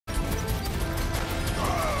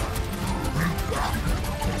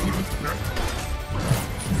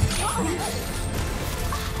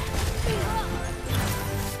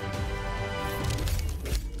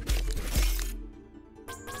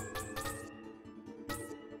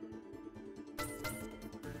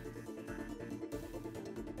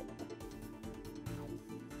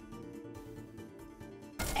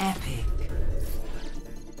Epic.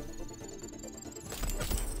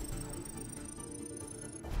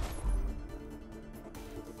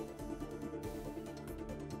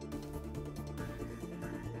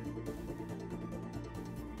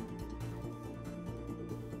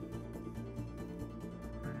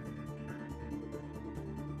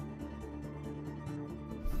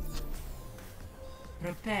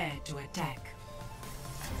 Prepare to attack.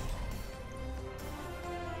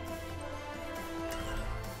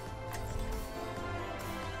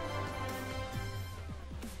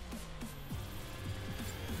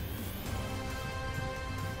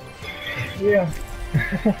 Yeah.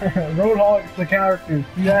 Roadhog's the character.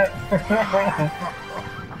 See that?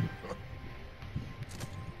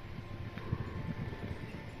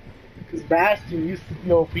 Because Bastion used to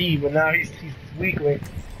be OP, but now he's weakling.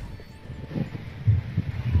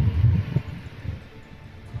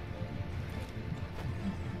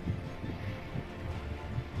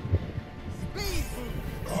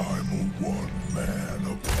 I'm a one-man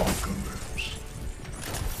apocalypse.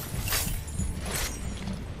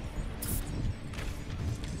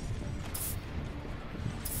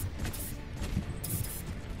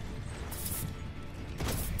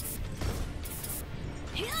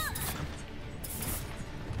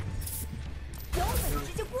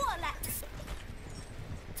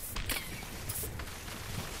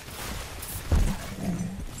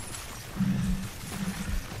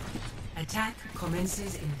 Attack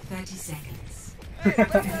commences in 30 seconds. You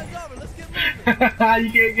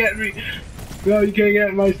can't get me. No, you can't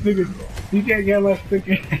get my sticker. You can't get my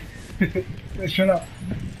sticker. Shut up.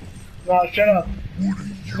 No, shut up.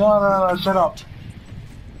 No, shut up.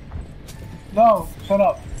 No, shut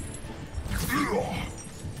up.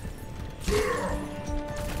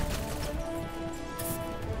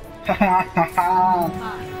 Ha ha ha ha.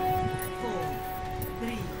 5, 4,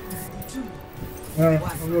 3, 2, 1.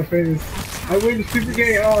 I'm gonna finish. I win the super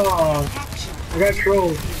game. Oh, I got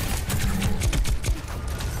trolled.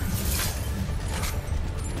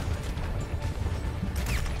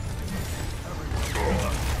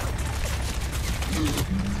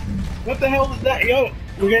 What the hell is that? Yo,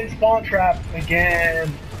 we're getting spawn trapped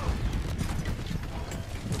again.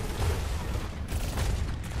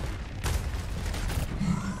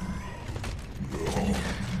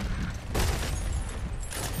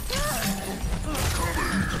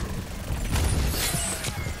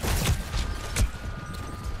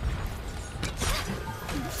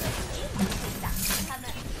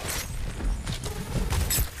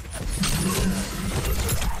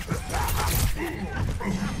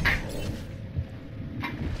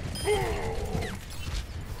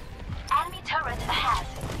 Enemy turret ahead.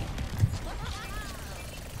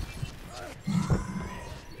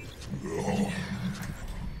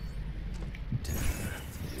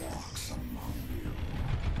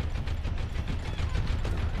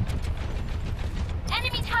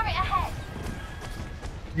 Enemy turret ahead.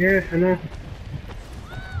 Yeah, I know.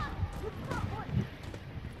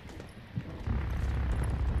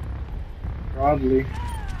 Probably.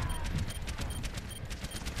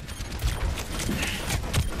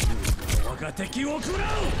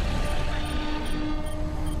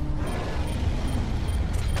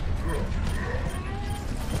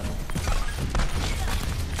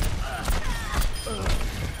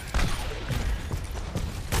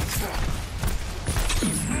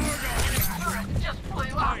 Just flew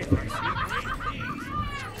up.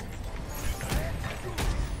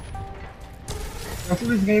 That's what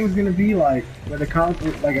this game is gonna be like. Where the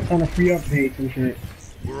content, like a ton of free updates and shit.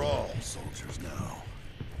 We're all soldiers now.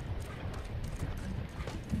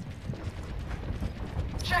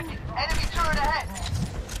 Check it. Enemy turret ahead.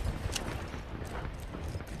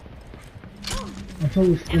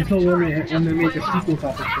 Until when they make a sequel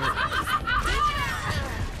type of shit.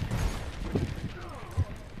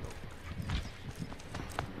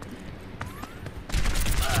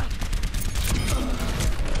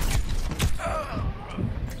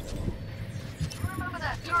 Remember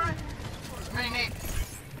that turret? Pretty neat.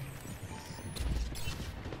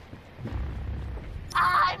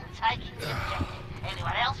 I'm taking the objective.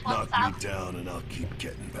 Anyone else want Knock some? me down and I'll keep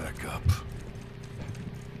getting back up.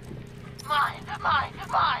 Mine, mine,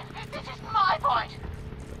 mine. This is my point.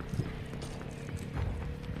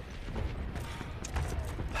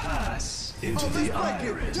 Pass into the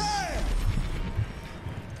iris.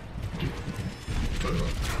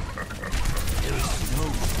 There's no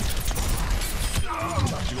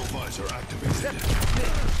visor activated.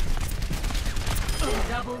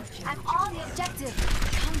 Double kill. I'm on the objective.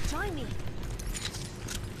 Come join me.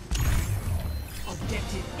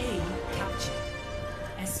 Objective A captured.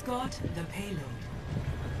 Escort the payload.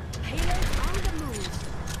 Payload on the move.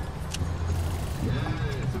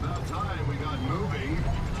 Yeah, it's about time we got moving.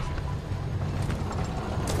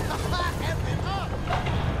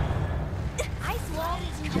 Ice wall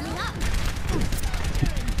is coming up.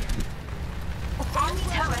 Enemy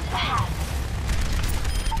turret ahead.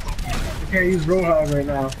 I can't use Roadhog right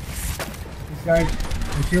now. These guys,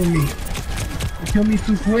 they kill me. They kill me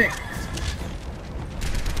too quick.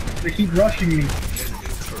 They keep rushing me.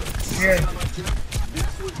 Yeah.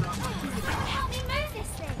 Help me move this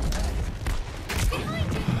thing. Behind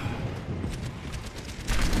you.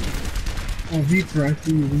 Oh, Viper, I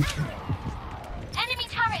see you, Viper. Enemy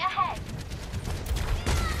turret ahead.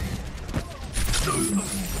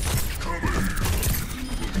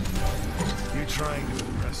 You trying to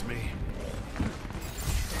impress me?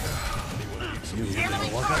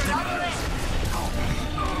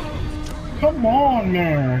 Come on,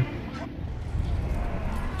 man.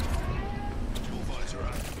 Visor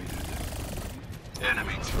activated.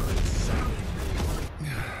 Enemy turret sighted.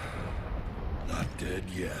 Not dead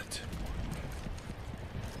yet.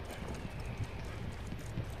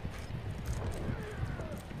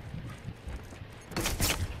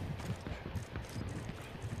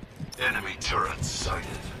 Enemy turret sighted.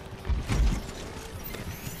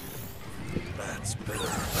 That's better.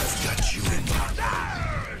 I've got you in my...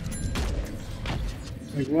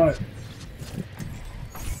 Like what?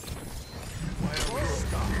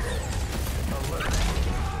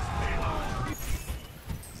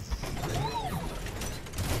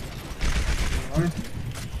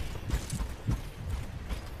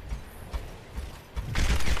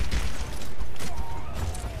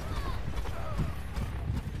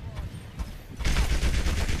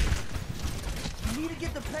 You need to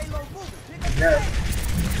get the payload moving. Pick up Yeah.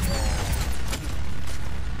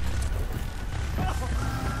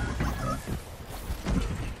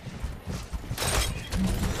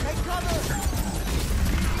 take cover.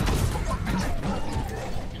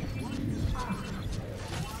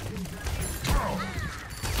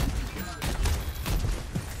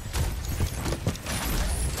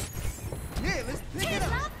 Yeah, let's pick it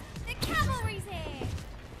up. The cavalry's here.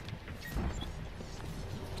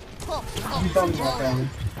 You talking about that one?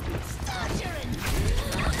 Behind you.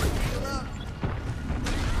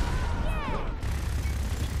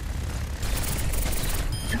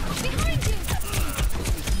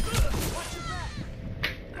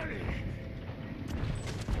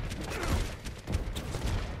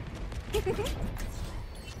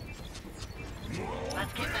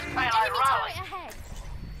 Let's keep this Enemy payload turret rolling. ahead.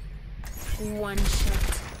 One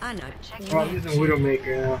shot. I know. Oh, I'm using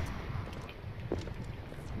Widowmaker now.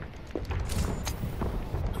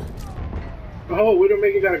 Oh,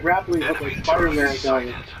 Widowmaker got a grappling hook like Spider-Man got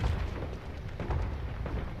it.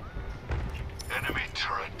 Enemy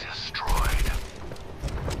turret destroyed.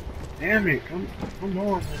 Damn it, come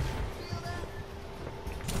on.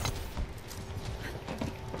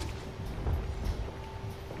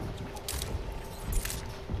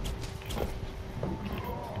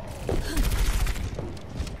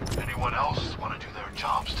 Anyone else want to do their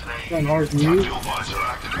jobs today? It's on hard to use. Tactical visor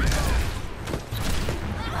activated.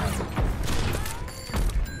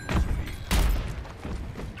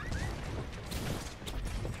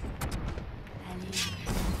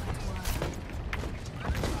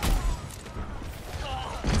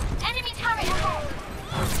 Enemy turret ahead.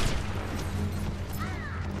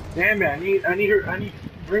 Damn it, I need to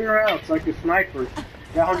bring her out so I can sniper.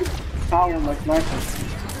 Got her power in my sniper.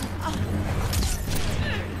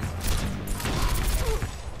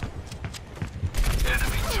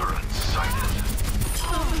 Enemy turret sighted.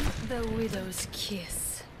 The widow's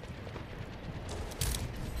kiss.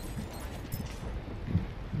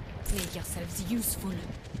 Make yourselves useful.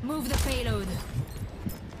 Move the payload.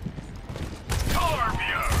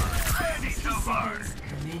 Ready to burn.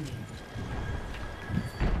 Remaining.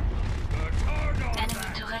 Enemy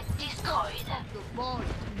turret destroyed. No one.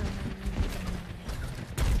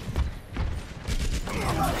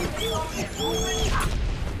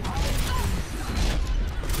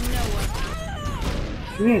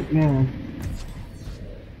 Shit, man.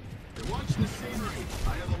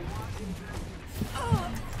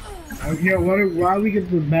 Yeah, why we get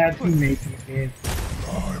the bad teammates in the game?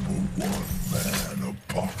 I'm a one-man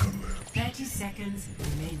apocalypse. 30 seconds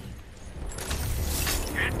remaining.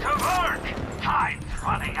 Get to work. Time's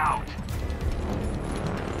running out.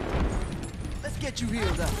 Let's get you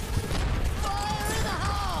healed up.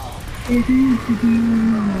 It is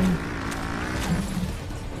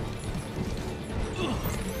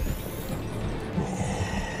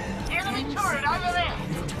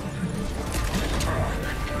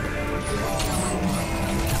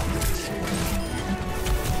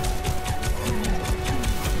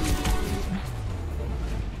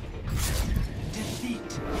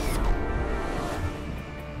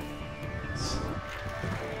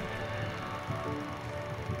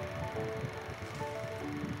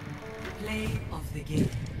Play of the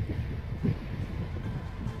game.